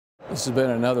This has been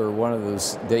another one of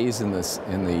those days in the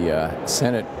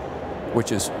Senate,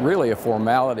 which is really a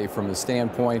formality from the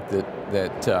standpoint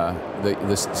that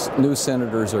the new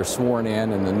senators are sworn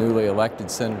in and the newly elected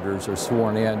senators are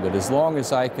sworn in. But as long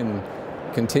as I can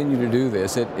continue to do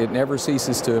this, it never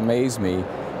ceases to amaze me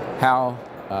how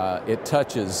it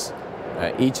touches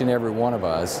each and every one of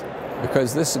us,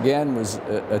 because this again was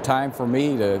a time for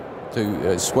me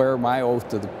to swear my oath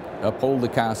to uphold the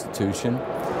Constitution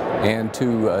and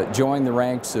to join the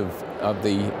ranks of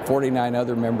the 49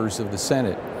 other members of the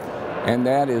Senate. And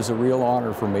that is a real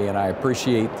honor for me, and I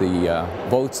appreciate the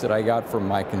votes that I got from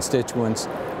my constituents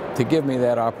to give me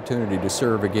that opportunity to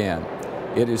serve again.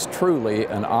 It is truly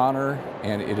an honor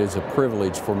and it is a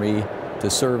privilege for me to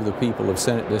serve the people of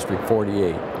Senate District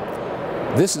 48.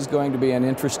 This is going to be an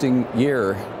interesting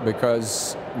year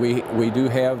because we do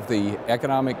have the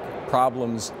economic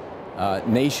problems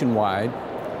nationwide,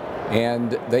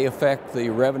 and they affect the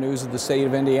revenues of the state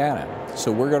of Indiana. So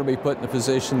we're going to be put in a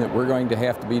position that we're going to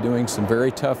have to be doing some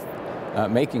very tough,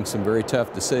 making some very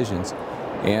tough decisions,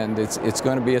 and it's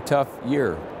going to be a tough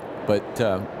year. But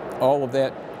all of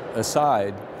that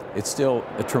aside, it's still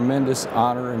a tremendous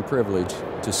honor and privilege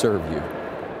to serve you.